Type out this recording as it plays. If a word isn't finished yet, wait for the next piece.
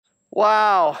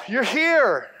Wow, you're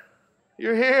here.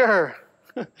 You're here.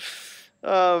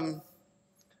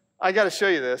 I got to show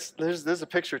you this. There's a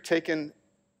picture taken.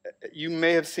 You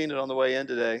may have seen it on the way in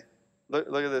today. Look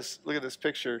at this. Look at this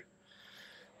picture.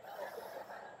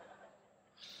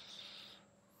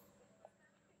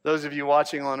 Those of you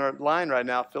watching online right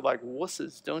now feel like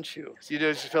wusses, don't you? You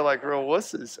just feel like real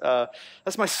wusses.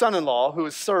 That's my son-in-law who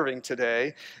is serving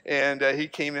today, and he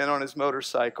came in on his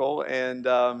motorcycle, and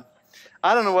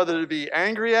I don't know whether to be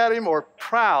angry at him or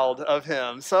proud of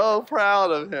him. So proud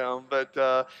of him.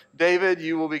 But David,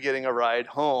 you will be getting a ride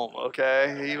home,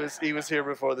 okay? He was here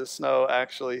before the snow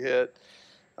actually hit.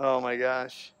 Oh my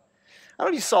gosh. I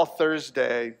don't know if you saw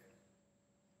Thursday.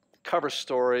 Cover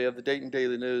story of the Dayton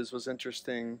Daily News was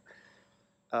interesting.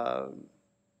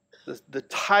 The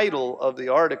title of the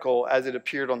article, as it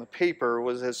appeared on the paper,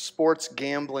 was "As Sports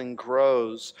Gambling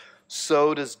Grows,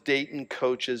 So Does Dayton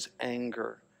Coaches'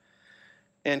 Anger."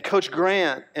 And Coach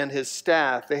Grant and his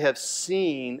staff, they have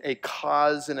seen a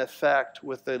cause and effect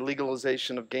with the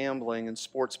legalization of gambling and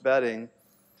sports betting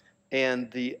and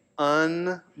the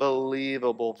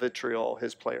unbelievable vitriol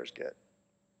his players get.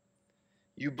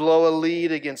 You blow a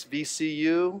lead against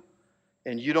VCU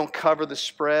and you don't cover the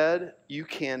spread, you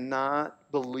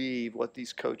cannot believe what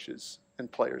these coaches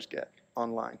and players get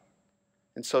online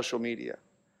and social media,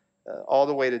 all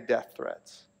the way to death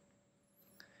threats.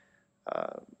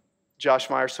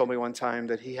 Josh Myers told me one time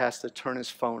that he has to turn his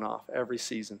phone off every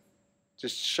season.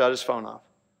 Just shut his phone off.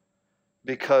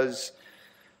 Because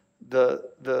the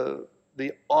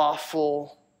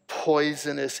awful,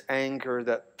 poisonous anger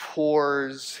that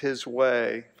pours his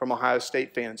way from Ohio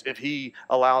State fans, if he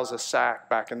allows a sack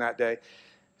back in that day,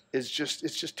 it's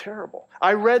just terrible.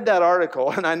 I read that article,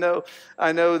 and I know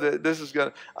that this is going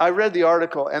to... I read the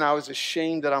article, and I was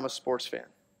ashamed that I'm a sports fan.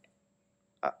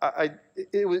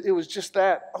 It was just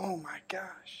that, oh my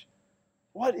gosh,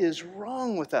 what is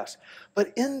wrong with us?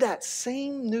 But in that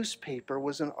same newspaper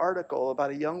was an article about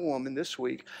a young woman this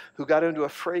week who got into a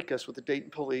fracas with the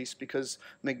Dayton police because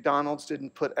McDonald's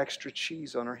didn't put extra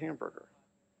cheese on her hamburger.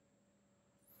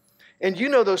 And you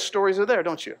know those stories are there,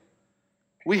 don't you?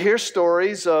 We hear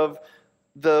stories of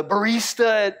the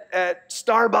barista at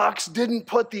Starbucks didn't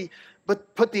put the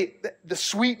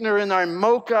sweetener in our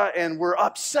mocha, and we're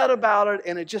upset about it,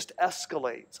 and it just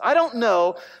escalates. I don't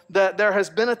know that there has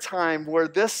been a time where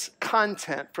this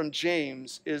content from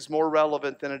James is more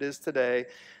relevant than it is today,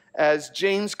 as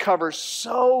James covers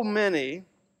so many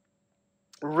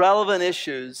relevant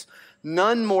issues,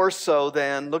 none more so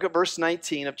than, look at verse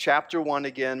 19 of chapter 1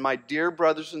 again, "My dear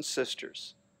brothers and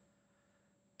sisters."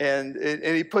 And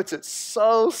he puts it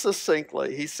so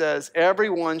succinctly. He says,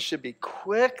 everyone should be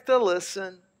quick to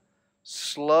listen,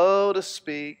 slow to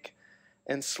speak,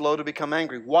 and slow to become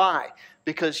angry. Why?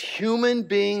 Because human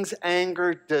beings'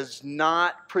 anger does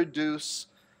not produce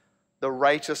the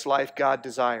righteous life God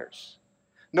desires.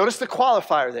 Notice the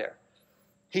qualifier there.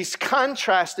 He's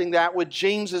contrasting that with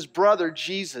James's brother,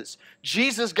 Jesus.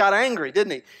 Jesus got angry,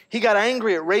 didn't he? He got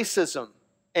angry at racism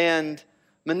and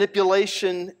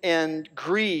manipulation and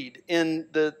greed in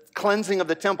the cleansing of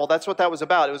the temple. That's what that was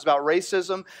about. It was about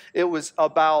racism. It was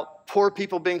about poor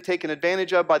people being taken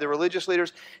advantage of by the religious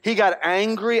leaders. He got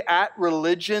angry at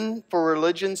religion for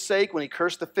religion's sake when he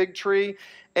cursed the fig tree.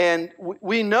 And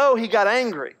we know he got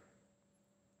angry.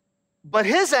 But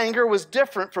his anger was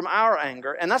different from our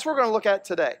anger, and that's what we're going to look at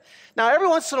today. Now, every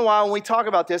once in a while when we talk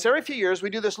about this, every few years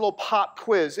we do this little pop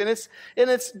quiz, and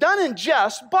it's done in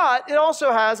jest, but it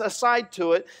also has a side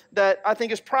to it that I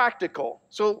think is practical.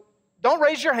 So don't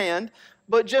raise your hand,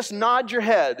 but just nod your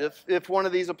head if one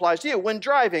of these applies to you. When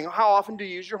driving, how often do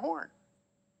you use your horn?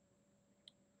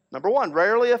 Number one,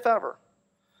 rarely if ever.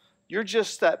 You're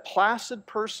just that placid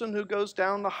person who goes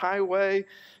down the highway,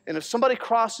 and if somebody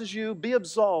crosses you, be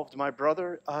absolved, my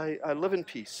brother. I live in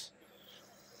peace.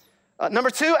 Number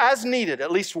two, as needed,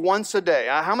 at least once a day.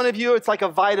 How many of you, it's like a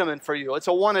vitamin for you? It's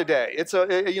a one a day. It's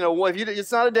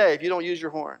it's not a day if you don't use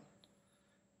your horn.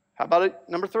 How about it?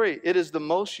 Number three, it is the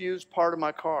most used part of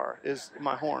my car, is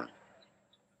my horn.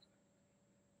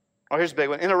 Oh, here's a big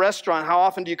one. In a restaurant, how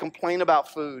often do you complain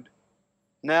about food?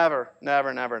 Never,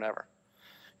 never, never, never.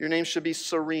 Your name should be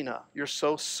Serena. You're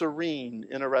so serene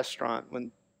in a restaurant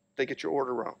when they get your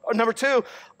order wrong. Oh, number two,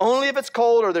 only if it's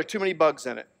cold or there are too many bugs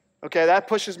in it. Okay, that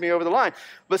pushes me over the line.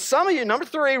 But some of you, number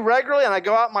three, regularly, and I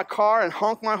go out in my car and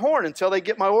honk my horn until they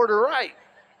get my order right.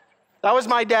 That was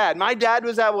my dad. My dad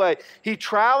was that way. He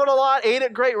traveled a lot, ate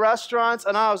at great restaurants,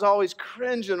 and I was always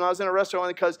cringing when I was in a restaurant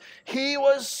because he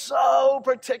was so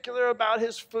particular about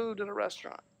his food in a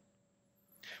restaurant.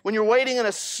 When you're waiting in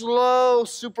a slow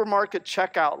supermarket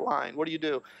checkout line, what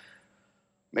do?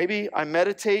 Maybe I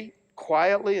meditate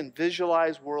quietly and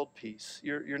visualize world peace.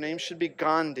 Your name should be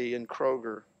Gandhi in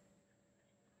Kroger.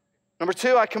 Number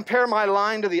 2, I compare my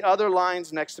line to the other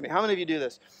lines next to me. How many of you do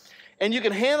this? And you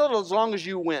can handle it as long as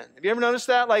you win. Have you ever noticed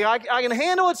that? Like, I can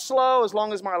handle it slow as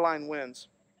long as my line wins.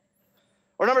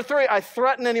 Or number 3, I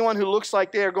threaten anyone who looks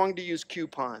like they are going to use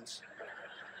coupons.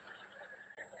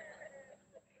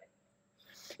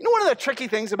 You know, one of the tricky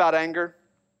things about anger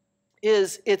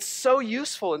is it's so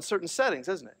useful in certain settings,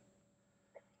 isn't it?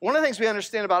 One of the things we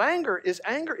understand about anger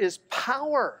is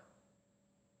power.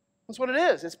 That's what it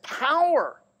is. It's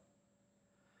power.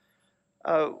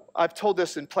 I've told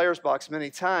this in Players Box many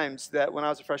times that when I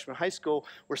was a freshman in high school,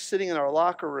 we're sitting in our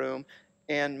locker room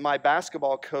and my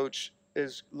basketball coach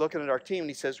is looking at our team and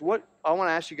he says, I want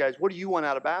to ask you guys, what do you want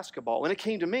out of basketball? When it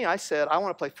came to me, I said, I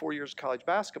want to play 4 years of college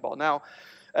basketball. Now,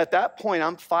 at that point,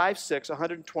 I'm 5'6",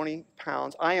 120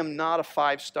 pounds. I am not a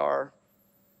 5-star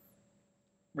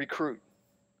recruit.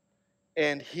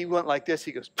 And he went like this.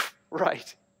 He goes,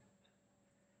 right.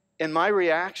 And my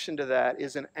reaction to that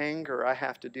is an anger I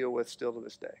have to deal with still to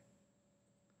this day.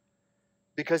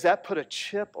 Because that put a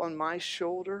chip on my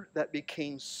shoulder that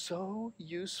became so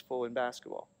useful in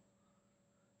basketball.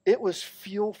 It was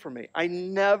fuel for me. I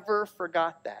never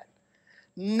forgot that.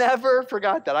 Never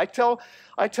forgot that. I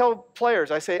tell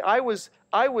players, I say, I was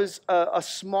a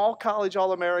small college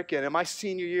All-American. In my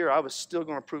senior year, I was still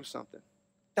going to prove something.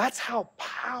 That's how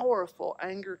powerful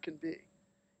anger can be.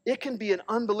 It can be an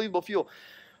unbelievable fuel.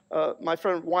 My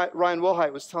friend Ryan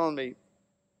Wilhite was telling me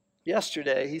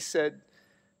yesterday, he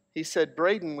said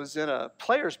Braden was in a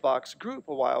Players Box group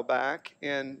a while back,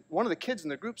 and one of the kids in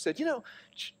the group said,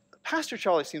 Pastor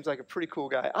Charlie seems like a pretty cool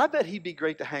guy. I bet he'd be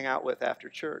great to hang out with after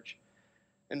church.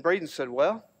 And Braden said,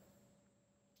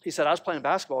 he said, I was playing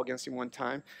basketball against him one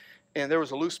time, and there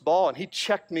was a loose ball, and he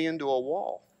checked me into a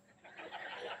wall.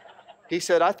 He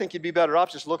said, I think you'd be better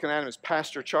off just looking at him as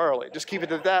Pastor Charlie. Just keep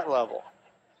it at that level.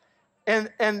 And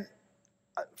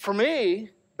for me,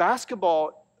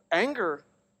 basketball, anger,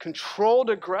 controlled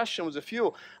aggression was a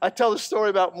fuel. I tell the story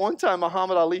about one time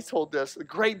Muhammad Ali told this, a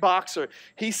great boxer.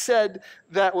 He said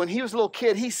that when he was a little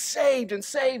kid, he saved and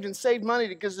saved and saved money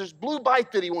because there's blue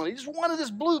bike that he wanted. He just wanted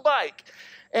this blue bike.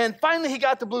 And finally he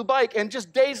got the blue bike, and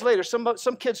just days later, some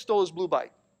kid stole his blue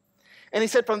bike. And he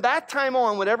said from that time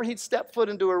on, whenever he'd step foot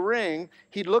into a ring,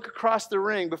 he'd look across the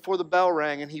ring before the bell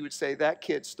rang, and he would say, that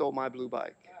kid stole my blue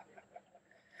bike.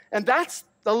 And that's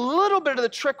a little bit of the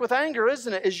trick with anger,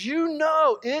 isn't it? Is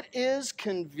it is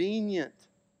convenient.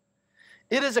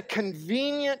 It is a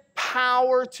convenient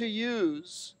power to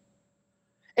use.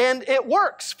 And it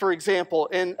works, for example,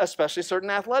 in especially certain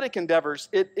athletic endeavors.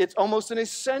 It's almost an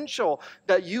essential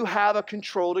that you have a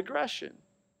controlled aggression.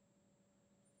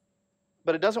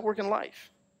 But it doesn't work in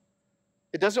life.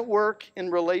 It doesn't work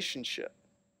in relationship.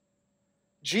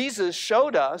 Jesus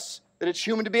showed us that it's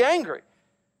human to be angry.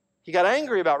 He got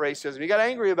angry about racism. He got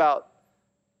angry about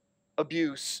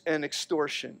abuse and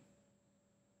extortion.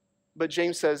 But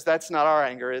James says that's not our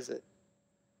anger, is it?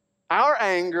 Our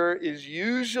anger is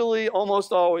usually,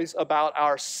 almost always, about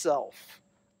ourself,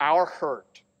 our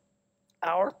hurt,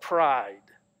 our pride.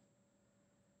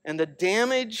 And the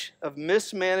damage of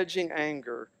mismanaging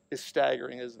anger is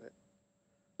staggering, isn't it?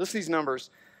 Listen to these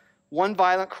numbers. 1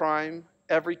 violent crime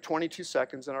every 22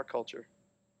 seconds in our culture.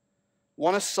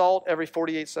 1 assault every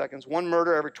 48 seconds. 1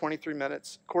 murder every 23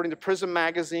 minutes. According to Prism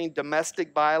Magazine,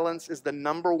 domestic violence is the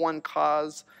 #1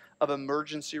 cause of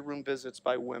emergency room visits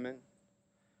by women.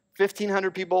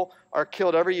 1,500 people are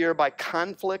killed every year by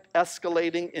conflict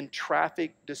escalating in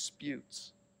traffic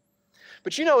disputes.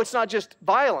 But it's not just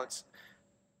violence.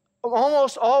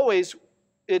 Almost always,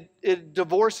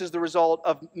 divorce is the result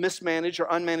of mismanaged or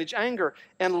unmanaged anger.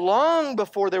 And long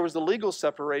before there was the legal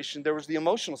separation, there was the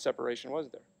emotional separation,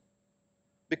 wasn't there?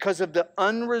 Because of the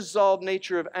unresolved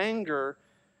nature of anger,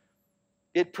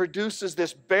 it produces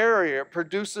this barrier, it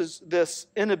produces this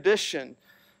inhibition.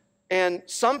 And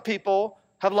some people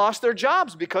have lost their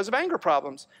jobs because of anger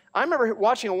problems. I remember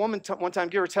watching a woman one time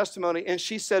give her testimony, and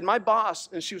she said, my boss,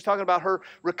 and she was talking about her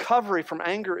recovery from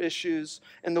anger issues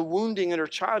and the wounding in her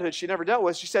childhood she never dealt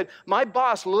with. She said, my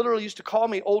boss literally used to call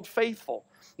me Old Faithful.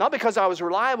 Not because I was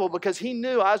reliable, because he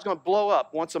knew I was going to blow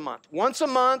up once a month. Once a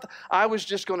month, I was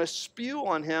just going to spew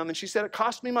on him, and she said it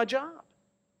cost me my job.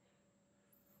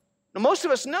 Now, most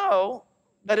of us know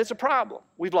that it's a problem.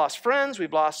 We've lost friends,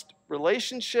 we've lost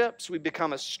relationships, we've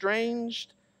become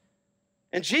estranged.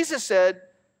 And Jesus said,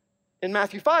 In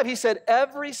Matthew 5, he said,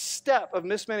 every step of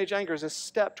mismanaged anger is a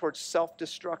step towards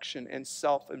self-destruction and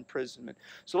self-imprisonment.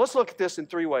 So let's look at this in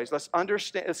three ways. Let's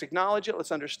acknowledge it,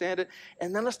 let's understand it,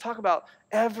 and then let's talk about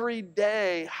every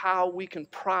day how we can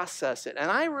process it.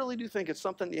 And I really do think it's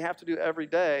something you have to do every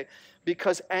day,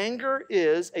 because anger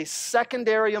is a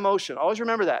secondary emotion. Always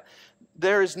remember that.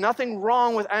 There is nothing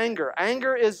wrong with anger.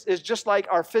 Anger is just like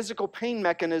our physical pain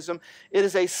mechanism. It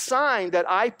is a sign that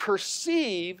I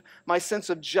perceive my sense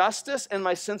of justice and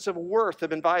my sense of worth have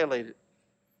been violated.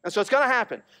 And so it's going to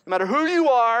happen. No matter who you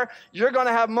are, you're going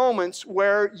to have moments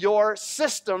where your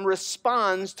system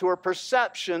responds to a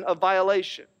perception of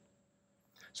violation.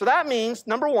 So that means,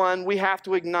 number one, we have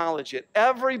to acknowledge it.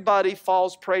 Everybody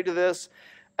falls prey to this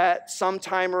at some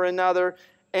time or another.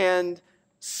 And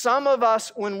some of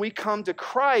us, when we come to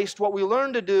Christ, what we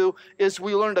learn to do is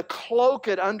we learn to cloak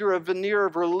it under a veneer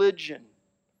of religion.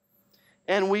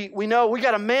 And we know we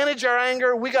got to manage our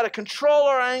anger, we got to control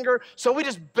our anger, so we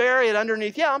just bury it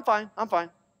underneath. Yeah, I'm fine.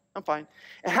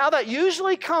 And how that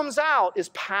usually comes out is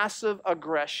passive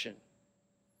aggression,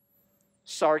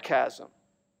 sarcasm,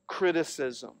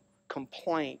 criticism,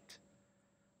 complaint,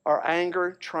 our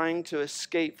anger trying to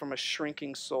escape from a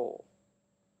shrinking soul.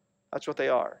 That's what they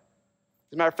are.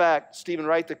 As a matter of fact, Stephen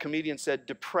Wright, the comedian, said,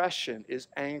 depression is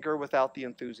anger without the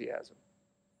enthusiasm.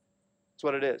 That's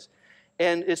what it is.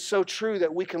 And it's so true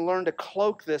that we can learn to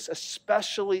cloak this,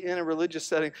 especially in a religious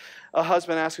setting. A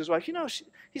husband asked his wife,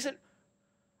 he said,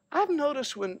 I've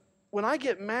noticed when I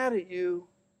get mad at you,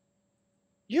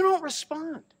 you don't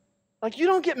respond. Like, you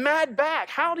don't get mad back.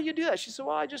 How do you do that? She said,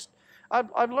 well,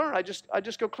 I've learned. I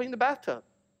just go clean the bathtub.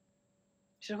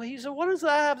 He said, what does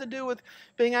that have to do with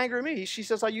being angry at me? She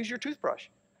says, I use your toothbrush.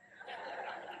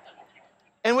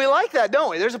 And we like that, don't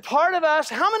we? There's a part of us.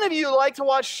 How many of you like to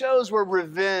watch shows where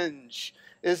revenge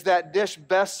is that dish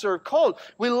best served cold?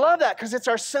 We love that because it's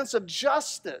our sense of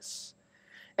justice.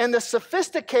 And the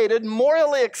sophisticated,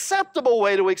 morally acceptable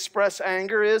way to express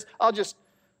anger is, I'll just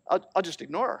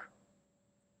ignore her.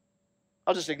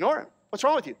 I'll just ignore him. What's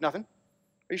wrong with you? Nothing.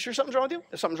 Are you sure something's wrong with you?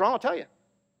 If something's wrong, I'll tell you.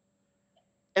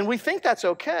 And we think that's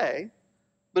okay,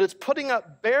 but it's putting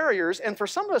up barriers. And for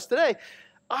some of us today,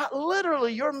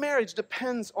 literally your marriage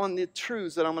depends on the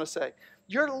truths that I'm going to say.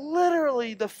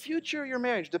 The future of your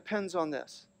marriage depends on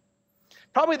this.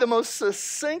 Probably the most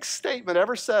succinct statement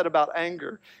ever said about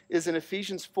anger is in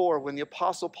Ephesians 4 when the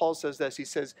Apostle Paul says this. He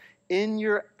says, in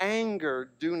your anger,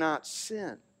 do not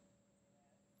sin.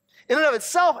 In and of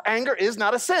itself, anger is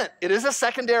not a sin. It is a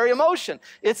secondary emotion.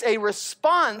 It's a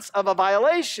response of a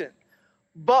violation.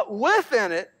 But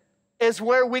within it is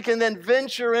where we can then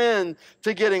venture in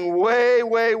to getting way,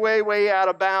 way, way, way out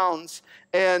of bounds.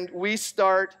 And we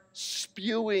start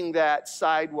spewing that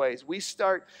sideways. We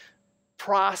start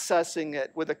processing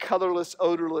it with a colorless,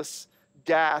 odorless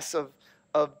gas of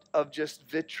just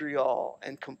vitriol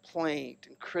and complaint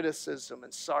and criticism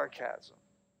and sarcasm.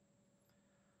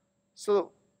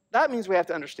 So that means we have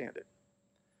to understand it.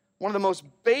 One of the most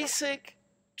basic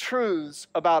truths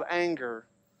about anger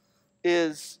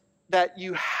is that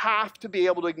you have to be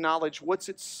able to acknowledge what's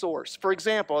its source. For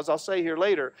example, as I'll say here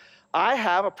later, I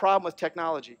have a problem with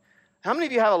technology. How many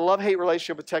of you have a love-hate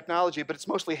relationship with technology, but it's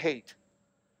mostly hate?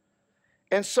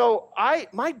 And so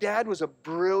my dad was a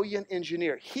brilliant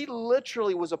engineer. He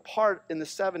literally was a part in the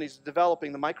 70s of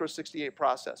developing the Micro 68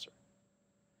 processor.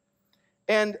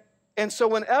 And so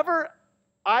whenever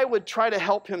I would try to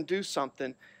help him do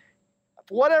something,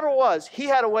 whatever it was, he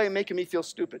had a way of making me feel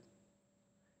stupid.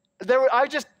 I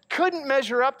just couldn't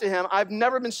measure up to him. I've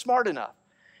never been smart enough.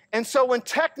 And so when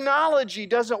technology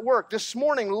doesn't work, this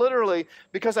morning, literally,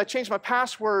 because I changed my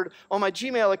password on my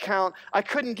Gmail account, I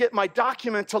couldn't get my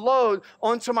document to load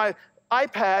onto my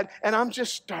iPad, and I'm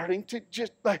just starting to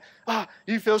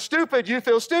you feel stupid, you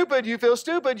feel stupid, you feel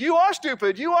stupid, you are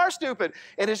stupid, you are stupid.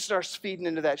 And it starts feeding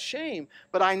into that shame.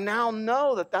 But I now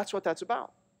know that that's what that's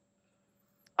about.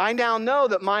 I now know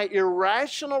that my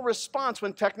irrational response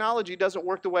when technology doesn't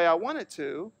work the way I want it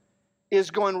to is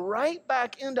going right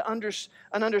back into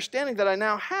an understanding that I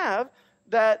now have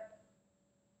that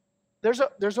there's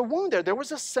a wound there. There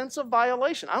was a sense of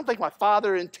violation. I don't think my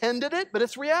father intended it, but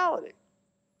it's reality.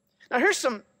 Now here's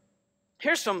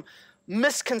some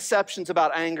misconceptions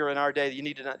about anger in our day that you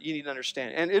need to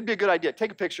understand. And it'd be a good idea.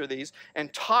 Take a picture of these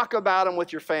and talk about them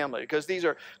with your family because these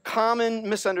are common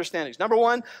misunderstandings. Number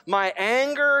one, my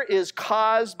anger is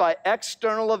caused by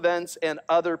external events and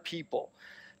other people.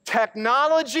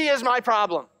 Technology is my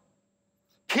problem.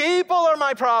 People are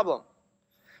my problem.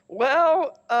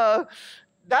 Well,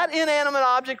 that inanimate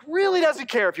object really doesn't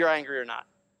care if you're angry or not.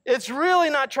 It's really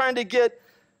not trying to get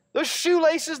Those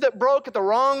shoelaces that broke at the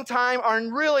wrong time are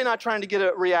really not trying to get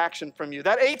a reaction from you.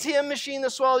 That ATM machine that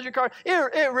swallowed your car,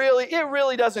 it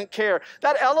really doesn't care.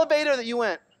 That elevator that you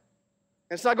went,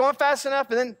 and it's not going fast enough,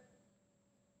 and then,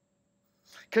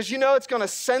 because you know it's going to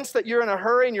sense that you're in a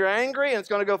hurry and you're angry and it's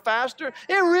going to go faster,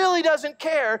 it really doesn't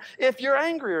care if you're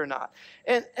angry or not.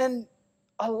 And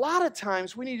a lot of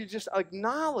times we need to just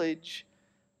acknowledge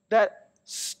that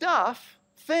stuff,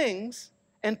 things,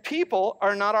 and people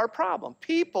are not our problem.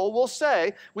 People will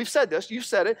say, we've said this, you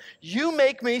said it, you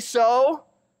make me so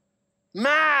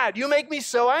mad. You make me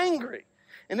so angry.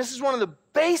 And this is one of the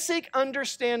basic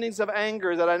understandings of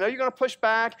anger that I know you're going to push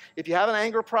back. If you have an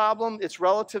anger problem, it's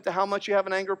relative to how much you have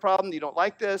an anger problem. You don't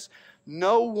like this.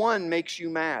 No one makes you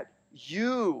mad.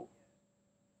 You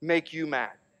make you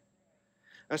mad.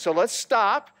 And so let's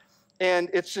stop. And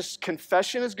it's just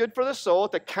confession is good for the soul.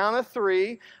 At the count of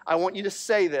 3, I want you to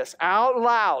say this out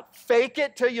loud. Fake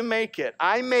it till you make it.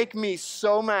 I make me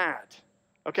so mad.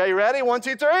 Okay, you ready? 1,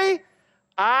 2, 3.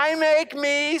 I make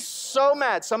me so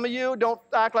mad. Some of you don't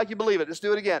act like you believe it. Let's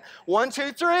do it again. 1,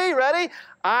 2, 3. Ready?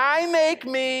 I make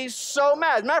me so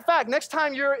mad. Matter of fact, next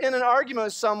time you're in an argument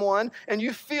with someone and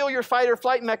you feel your fight or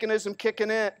flight mechanism kick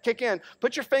in,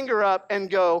 put your finger up and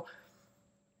go,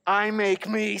 I make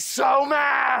me so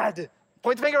mad.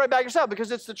 Point the finger right back at yourself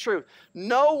because it's the truth.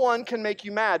 No one can make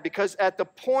you mad because at the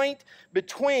point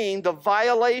between the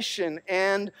violation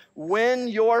and when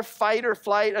your fight or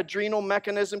flight adrenal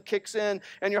mechanism kicks in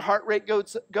and your heart rate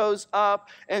goes up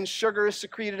and sugar is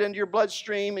secreted into your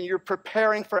bloodstream and you're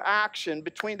preparing for action,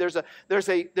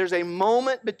 there's a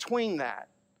moment between that.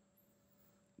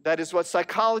 That is what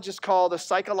psychologists call the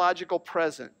psychological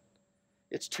present.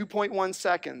 It's 2.1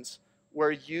 seconds.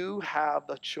 Where you have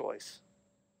a choice.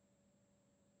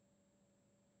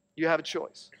 You have a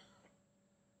choice.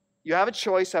 You have a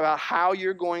choice about how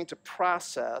you're going to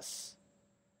process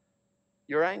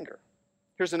your anger.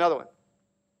 Here's another one.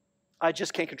 I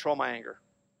just can't control my anger.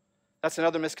 That's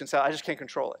another misconception. I just can't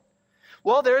control it.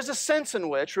 Well, there's a sense in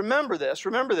which, remember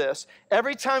this,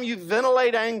 every time you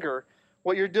ventilate anger,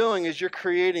 what you're doing is you're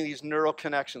creating these neural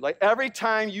connections. Like every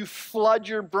time you flood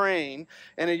your brain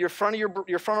and your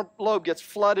frontal lobe gets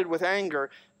flooded with anger,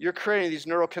 you're creating these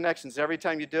neural connections. Every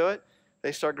time you do it,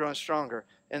 they start growing stronger.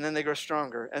 And then they grow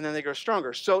stronger. And then they grow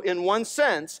stronger. So in one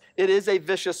sense, it is a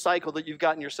vicious cycle that you've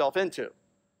gotten yourself into.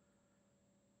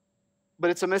 But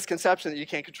it's a misconception that you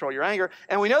can't control your anger.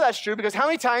 And we know that's true because how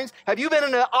many times have you been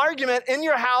in an argument in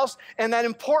your house and that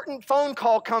important phone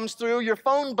call comes through, your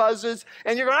phone buzzes,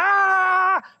 and you're going,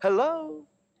 hello?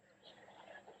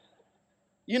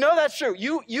 You know that's true.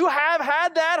 You have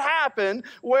had that happen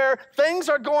where things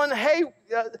are going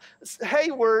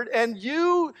hayward and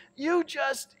you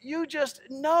just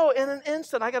know in an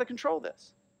instant, I got to control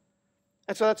this.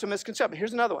 And so that's a misconception.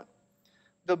 Here's another one.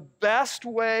 The best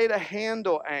way to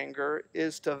handle anger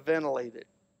is to ventilate it.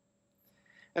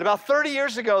 And about 30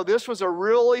 years ago, this was a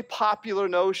really popular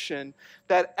notion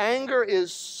that anger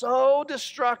is so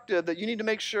destructive that you need to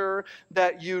make sure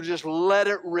that you just let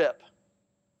it rip.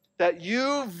 That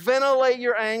you ventilate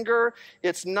your anger.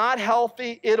 It's not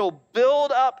healthy. It'll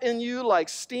build up in you like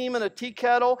steam in a tea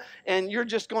kettle, and you're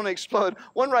just going to explode.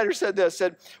 One writer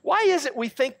said, why is it we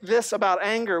think this about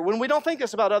anger when we don't think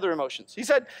this about other emotions? He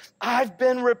said, I've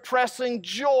been repressing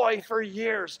joy for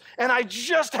years, and I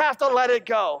just have to let it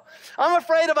go. I'm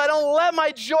afraid if I don't let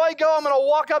my joy go, I'm going to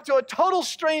walk up to a total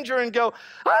stranger and go,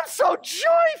 I'm so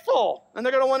joyful. And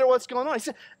they're going to wonder what's going on. He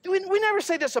said, we never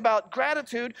say this about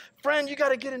gratitude. Friend, you got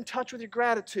to get in touch with your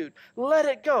gratitude. Let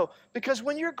it go. Because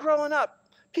when you're growing up,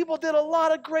 people did a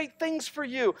lot of great things for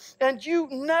you, and you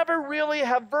never really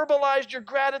have verbalized your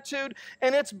gratitude,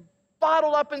 and it's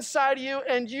bottled up inside of you,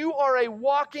 and you are a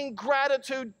walking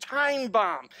gratitude time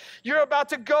bomb. You're about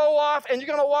to go off, and you're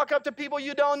going to walk up to people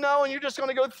you don't know, and you're just going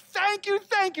to go, thank you,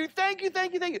 thank you, thank you,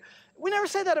 thank you, thank you. We never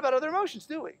say that about other emotions,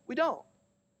 do we? We don't.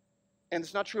 And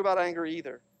it's not true about anger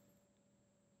either.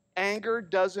 Anger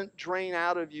doesn't drain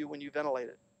out of you when you ventilate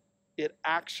it. It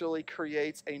actually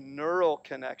creates a neural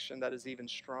connection that is even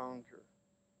stronger.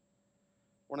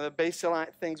 One of the basic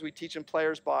things we teach in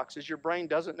Player's Box is your brain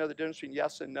doesn't know the difference between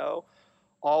yes and no.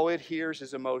 All it hears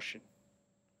is emotion.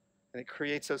 And it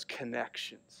creates those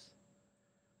connections.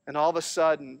 And all of a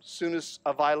sudden, as soon as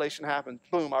a violation happens,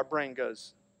 boom, our brain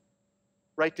goes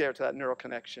right there to that neural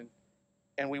connection.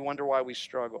 And we wonder why we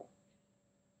struggle.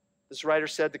 This writer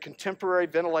said the contemporary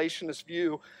ventilationist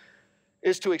view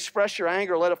is to express your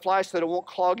anger, let it fly so that it won't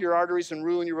clog your arteries and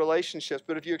ruin your relationships.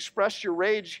 But if you express your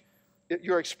rage,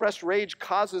 your expressed rage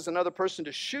causes another person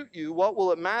to shoot you, what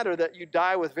will it matter that you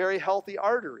die with very healthy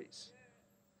arteries?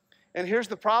 And here's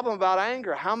the problem about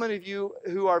anger. How many of you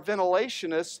who are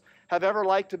ventilationists have ever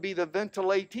liked to be the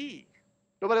ventilatee?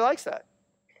 Nobody likes that.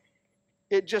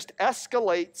 It just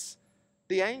escalates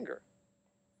the anger.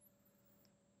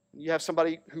 You have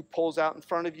somebody who pulls out in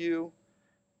front of you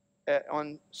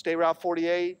on State Route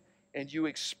 48, and you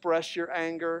express your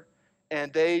anger,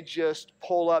 and they just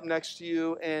pull up next to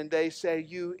you and they say,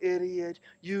 "You idiot,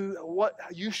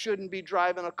 you shouldn't be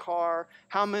driving a car."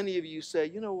 How many of you say,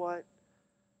 "You know what?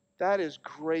 That is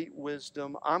great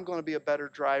wisdom. I'm going to be a better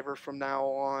driver from now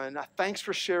on. Thanks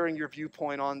for sharing your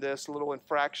viewpoint on this little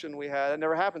infraction we had." It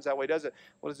never happens that way, does it?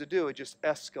 What does it do? It just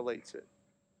escalates it.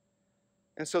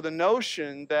 And so the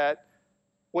notion that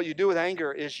what you do with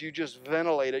anger is you just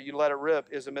ventilate it, you let it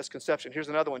rip, is a misconception. Here's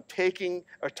another one. Talking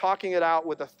it out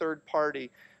with a third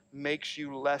party makes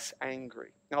you less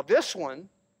angry. Now this one,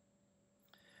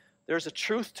 there's a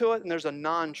truth to it and there's a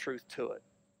non-truth to it.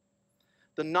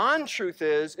 The non-truth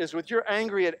is with you're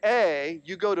angry at A,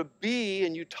 you go to B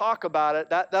and you talk about it,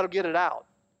 that'll get it out.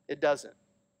 It doesn't.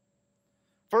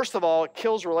 First of all, it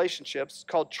kills relationships. It's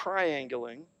called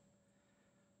triangling.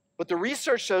 But the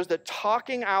research shows that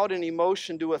talking out an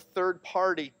emotion to a third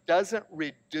party doesn't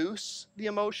reduce the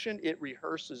emotion, it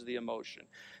rehearses the emotion.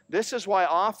 This is why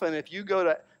often if you go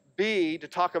to B to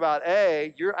talk about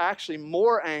A, you're actually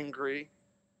more angry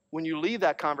when you leave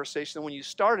that conversation than when you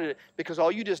started it, because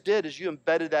all you just did is you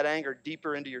embedded that anger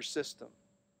deeper into your system.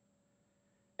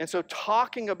 And so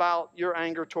talking about your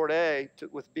anger toward A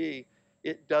with B,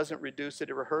 it doesn't reduce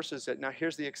it, it rehearses it. Now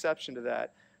here's the exception to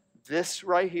that. This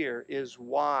right here is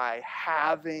why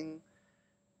having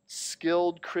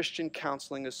skilled Christian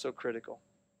counseling is so critical.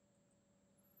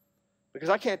 Because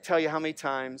I can't tell you how many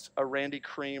times a Randy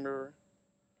Creamer,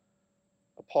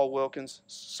 a Paul Wilkins,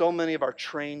 so many of our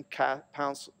trained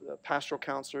pastoral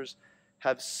counselors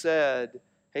have said,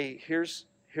 "Hey, here's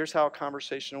how a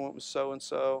conversation went with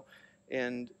so-and-so,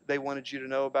 and they wanted you to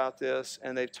know about this,"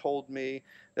 and they've told me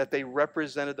that they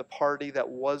represented the party that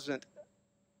wasn't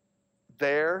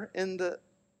there in the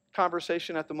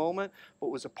conversation at the moment, but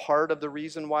was a part of the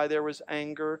reason why there was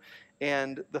anger,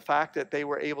 and the fact that they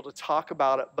were able to talk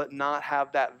about it but not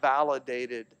have that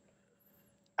validated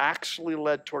actually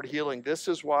led toward healing. This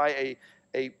is why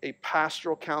a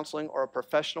pastoral counseling or a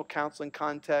professional counseling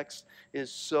context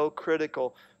is so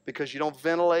critical, because you don't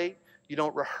ventilate, you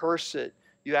don't rehearse it,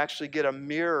 you actually get a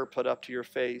mirror put up to your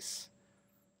face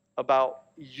about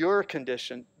your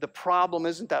condition. The problem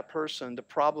isn't that person. The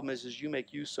problem is you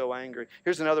make you so angry.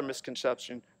 Here's another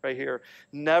misconception right here.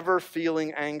 Never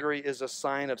feeling angry is a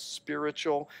sign of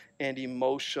spiritual and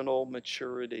emotional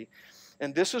maturity.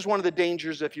 And this is one of the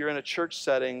dangers if you're in a church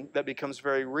setting that becomes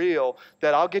very real,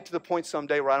 that I'll get to the point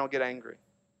someday where I don't get angry.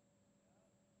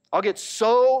 I'll get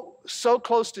so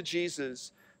close to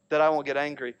Jesus that I won't get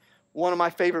angry. One of my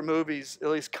favorite movies, at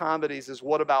least comedies, is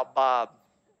What About Bob?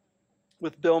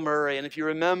 With Bill Murray. And if you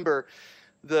remember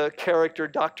the character,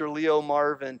 Dr. Leo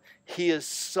Marvin, he is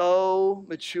so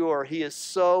mature. He is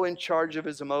so in charge of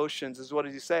his emotions. What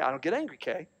does he say? "I don't get angry,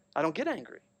 Kay. I don't get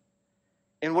angry."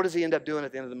 And what does he end up doing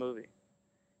at the end of the movie?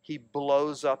 He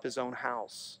blows up his own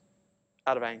house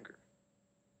out of anger.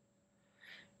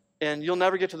 And you'll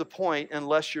never get to the point,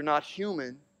 unless you're not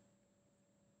human,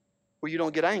 where you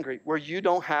don't get angry, where you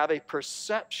don't have a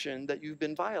perception that you've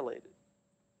been violated.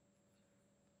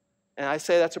 And I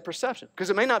say that's a perception, because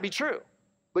it may not be true.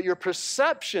 But your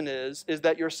perception is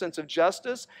that your sense of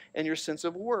justice and your sense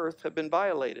of worth have been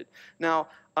violated. Now,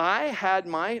 I had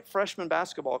my freshman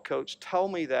basketball coach tell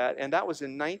me that, and that was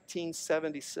in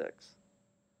 1976.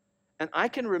 And I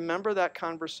can remember that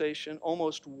conversation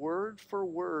almost word for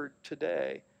word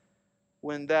today,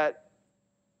 when that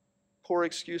poor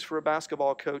excuse for a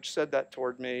basketball coach said that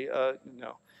toward me. I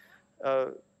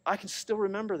can still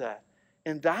remember that.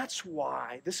 And that's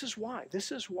why, this is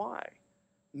why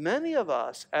many of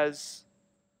us, as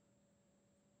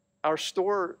our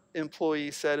store employee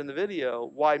said in the video,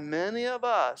 why many of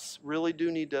us really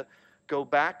do need to go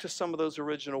back to some of those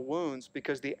original wounds,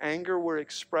 because the anger we're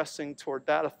expressing toward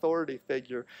that authority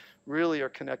figure really are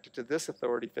connected to this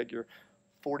authority figure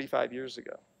 45 years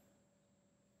ago.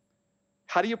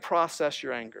 How do you process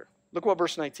your anger? Look what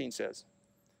verse 19 says.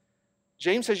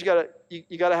 James says you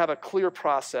got to have a clear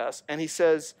process, and he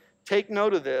says, take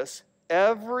note of this,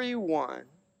 everyone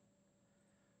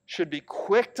should be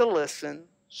quick to listen,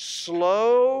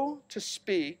 slow to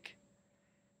speak,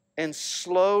 and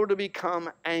slow to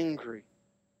become angry.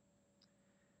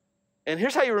 And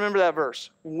here's how you remember that verse.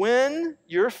 When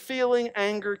you're feeling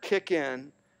anger kick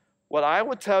in, what I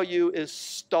would tell you is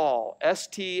stall,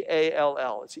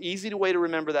 S-T-A-L-L. It's an easy way to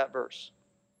remember that verse.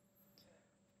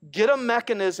 Get a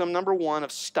mechanism, number one,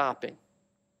 of stopping.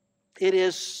 It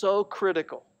is so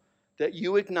critical that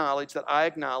you acknowledge, that I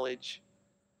acknowledge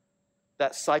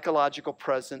that psychological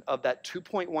present of that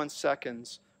 2.1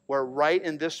 seconds where right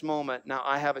in this moment, now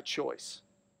I have a choice.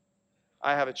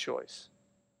 I have a choice.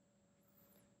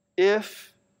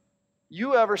 If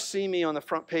you ever see me on the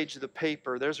front page of the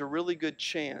paper, there's a really good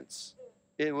chance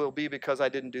it will be because I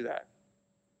didn't do that.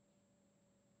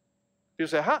 People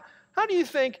say, how do you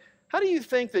think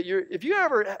that if you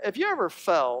ever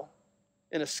fell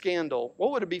in a scandal,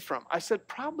 what would it be from? I said,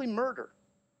 probably murder.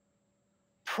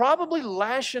 Probably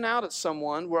lashing out at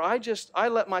someone where I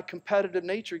let my competitive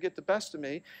nature get the best of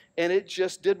me, and it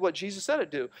just did what Jesus said it'd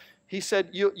do. He said,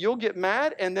 you'll get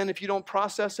mad, and then if you don't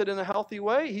process it in a healthy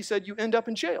way, he said, you end up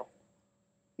in jail.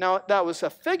 Now, that was a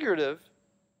figurative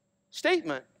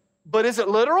statement, but is it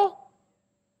literal?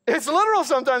 It's literal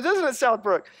sometimes, isn't it,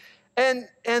 Southbrook? And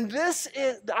this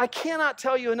is, I cannot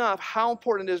tell you enough how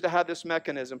important it is to have this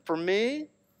mechanism. For me,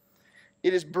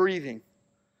 it is breathing.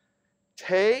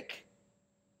 Take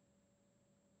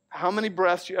how many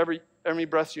breaths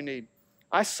you need.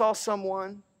 I saw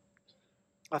someone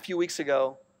a few weeks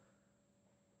ago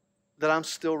that I'm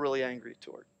still really angry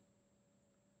toward.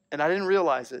 And I didn't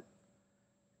realize it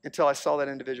until I saw that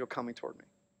individual coming toward me.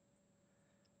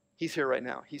 He's here right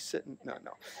now. He's sitting, no.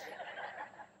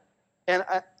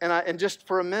 And just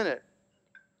for a minute,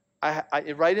 I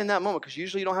right in that moment, because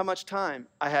usually you don't have much time,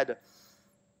 I had to,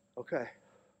 okay.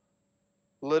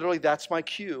 Literally, that's my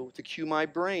cue, to cue my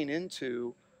brain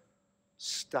into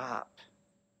stop.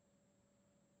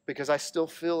 Because I still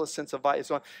feel a sense of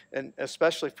violence. And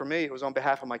especially for me, it was on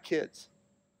behalf of my kids.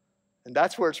 And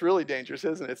that's where it's really dangerous,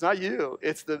 isn't it? It's not you.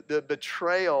 It's the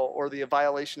betrayal or the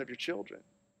violation of your children.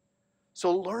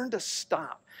 So learn to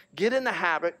stop. Get in the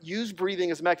habit. Use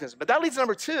breathing as a mechanism. But that leads to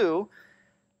number 2,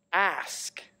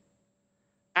 ask.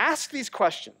 Ask these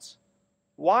questions.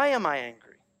 Why am I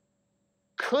angry?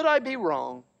 Could I be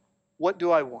wrong? What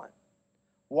do I want?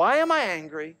 Why am I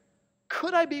angry?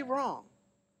 Could I be wrong?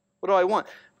 What do I want?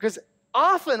 Because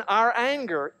often our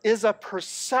anger is a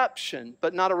perception,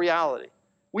 but not a reality.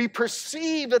 We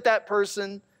perceive that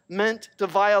person meant to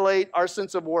violate our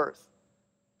sense of worth.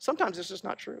 Sometimes it's just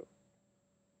not true.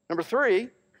 Number 3,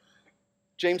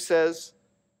 James says,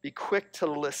 be quick to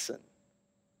listen.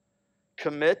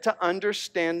 Commit to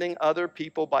understanding other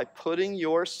people by putting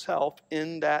yourself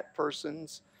in that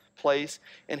person's place.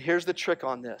 And here's the trick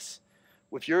on this.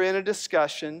 If you're in a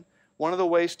discussion, one of the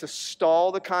ways to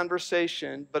stall the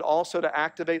conversation, but also to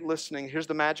activate listening, here's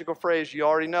the magical phrase, you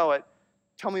already know it.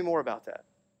 Tell me more about that.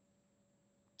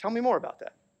 Tell me more about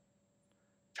that.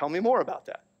 Tell me more about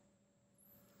that.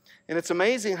 And it's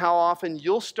amazing how often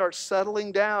you'll start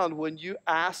settling down when you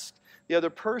ask the other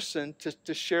person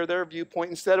to share their viewpoint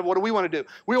instead of what do we want to do?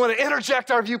 We want to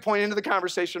interject our viewpoint into the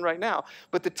conversation right now.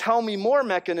 But the tell me more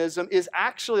mechanism is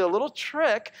actually a little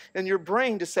trick in your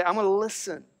brain to say, I'm going to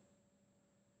listen.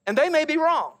 And they may be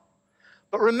wrong.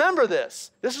 But remember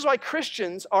this. This is why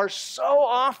Christians are so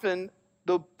often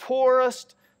the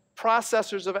poorest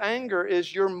processors of anger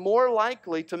is you're more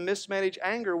likely to mismanage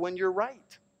anger when you're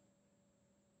right.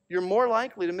 You're more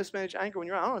likely to mismanage anger when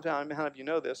you're right. I don't know how many of you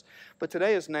know this, but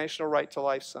today is National Right to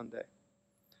Life Sunday.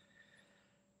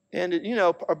 And,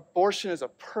 abortion is a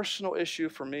personal issue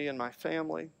for me and my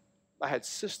family. I had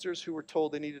sisters who were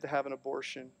told they needed to have an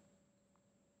abortion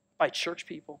by church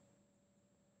people.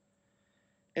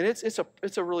 And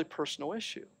it's a really personal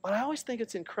issue. But I always think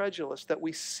it's incredulous that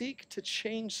we seek to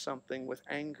change something with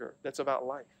anger that's about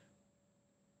life.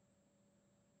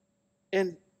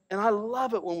 And I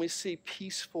love it when we see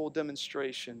peaceful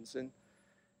demonstrations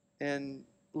and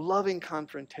loving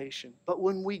confrontation. But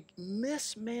when we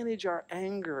mismanage our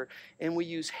anger and we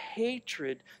use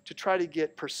hatred to try to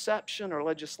get perception or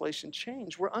legislation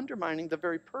changed, we're undermining the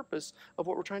very purpose of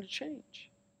what we're trying to change.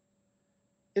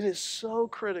 It is so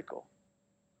critical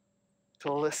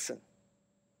to listen.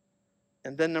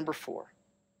 And then number 4,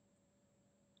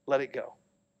 let it go.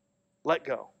 Let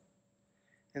go.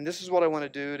 And this is what I want to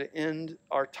do to end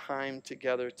our time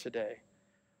together today.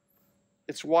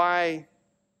 It's why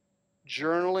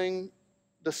journaling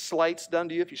the slights done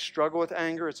to you, if you struggle with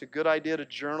anger, it's a good idea to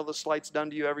journal the slights done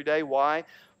to you every day. Why?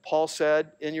 Paul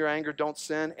said, in your anger, don't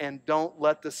sin, and don't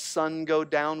let the sun go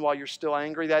down while you're still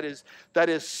angry. That is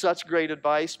such great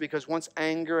advice, because once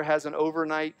anger has an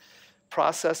overnight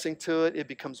processing to it, it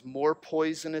becomes more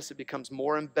poisonous. It becomes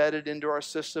more embedded into our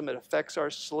system. It affects our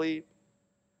sleep.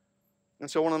 And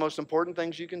so one of the most important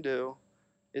things you can do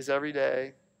is every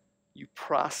day you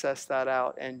process that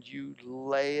out and you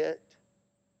lay it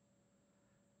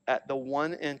at the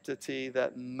one entity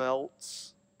that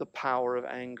melts the power of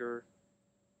anger.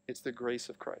 It's the grace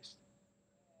of Christ.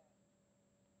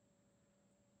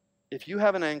 If you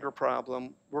have an anger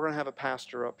problem, we're going to have a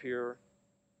pastor up here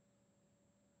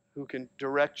who can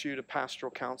direct you to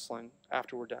pastoral counseling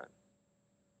after we're done.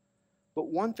 But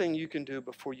one thing you can do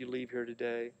before you leave here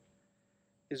today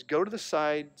is go to the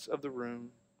sides of the room,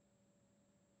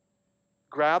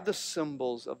 grab the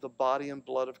symbols of the body and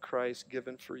blood of Christ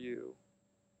given for you.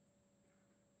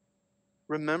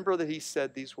 Remember that he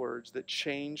said these words that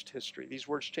changed history. These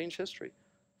words changed history.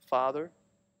 Father,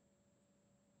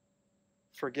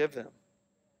 forgive them.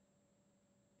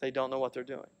 They don't know what they're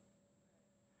doing.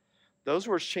 Those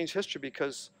words changed history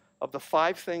because of the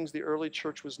 5 things the early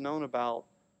church was known about.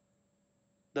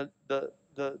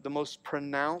 The most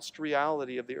pronounced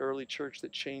reality of the early church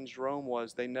that changed Rome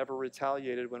was they never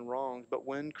retaliated when wronged, but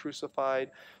when crucified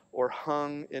or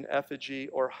hung in effigy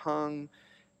or hung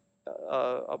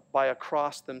by a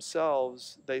cross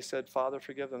themselves, they said, Father,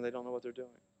 forgive them. They don't know what they're doing.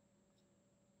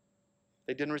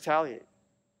 They didn't retaliate.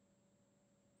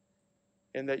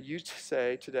 And that you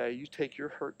say today, you take your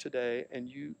hurt today and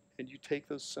you take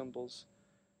those symbols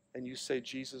and you say,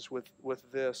 Jesus,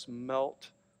 with this,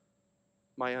 melt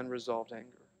my unresolved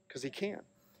anger. Because he can.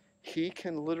 He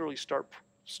can literally start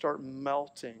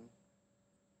melting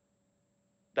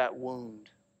that wound.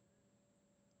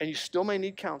 And you still may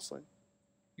need counseling.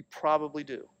 You probably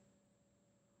do.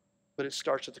 But it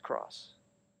starts at the cross.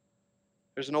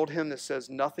 There's an old hymn that says,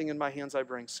 nothing in my hands I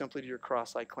bring, simply to your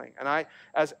cross I cling. And I,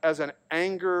 as an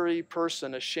angry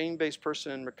person, a shame-based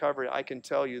person in recovery, I can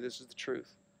tell you this is the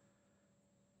truth.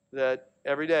 That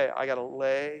every day I got to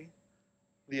lay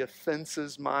the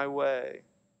offenses my way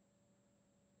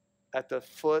at the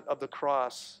foot of the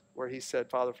cross where he said,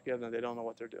 Father, forgive them. They don't know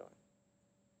what they're doing.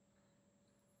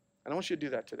 And I want you to do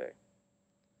that today.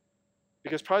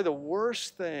 Because probably the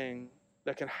worst thing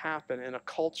that can happen in a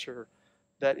culture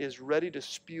that is ready to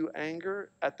spew anger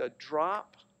at the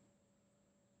drop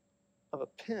of a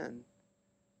pin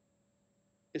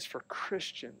is for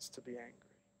Christians to be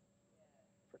angry,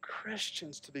 for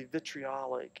Christians to be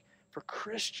vitriolic, for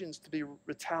Christians to be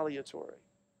retaliatory.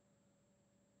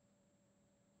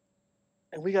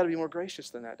 And we got to be more gracious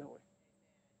than that, don't we?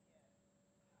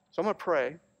 So I'm going to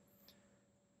pray,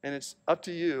 and it's up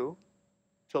to you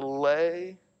to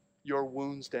lay your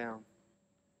wounds down.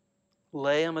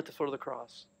 Lay them at the foot of the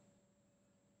cross.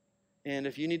 And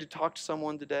if you need to talk to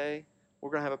someone today, we're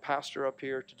going to have a pastor up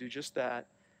here to do just that.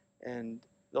 And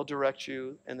they'll direct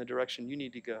you in the direction you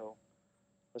need to go.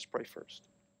 Let's pray first.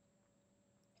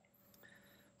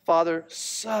 Father,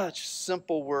 such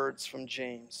simple words from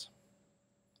James.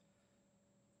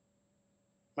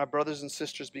 My brothers and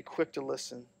sisters, be quick to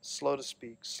listen, slow to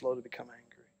speak, slow to become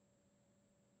angry.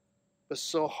 But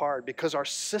so hard because our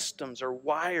systems are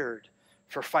wired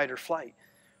for fight or flight.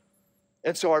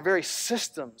 And so our very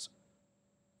systems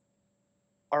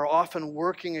are often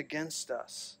working against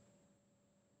us.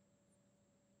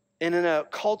 And in a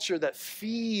culture that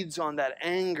feeds on that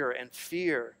anger and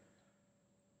fear,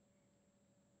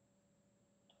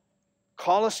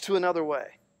 call us to another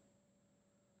way.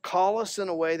 Call us in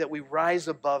a way that we rise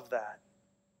above that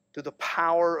through the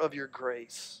power of your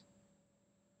grace.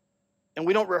 And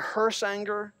we don't rehearse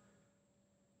anger.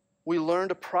 We learn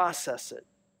to process it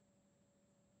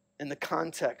in the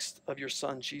context of your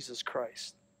Son, Jesus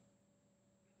Christ.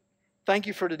 Thank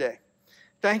you for today.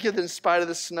 Thank you that in spite of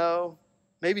the snow,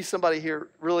 maybe somebody here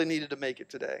really needed to make it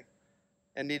today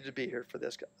and needed to be here for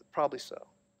this. Probably so.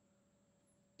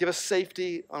 Give us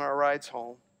safety on our rides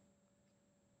home.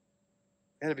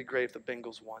 And it'd be great if the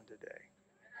Bengals won today.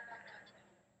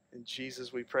 In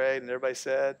Jesus we prayed, and everybody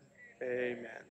said, amen.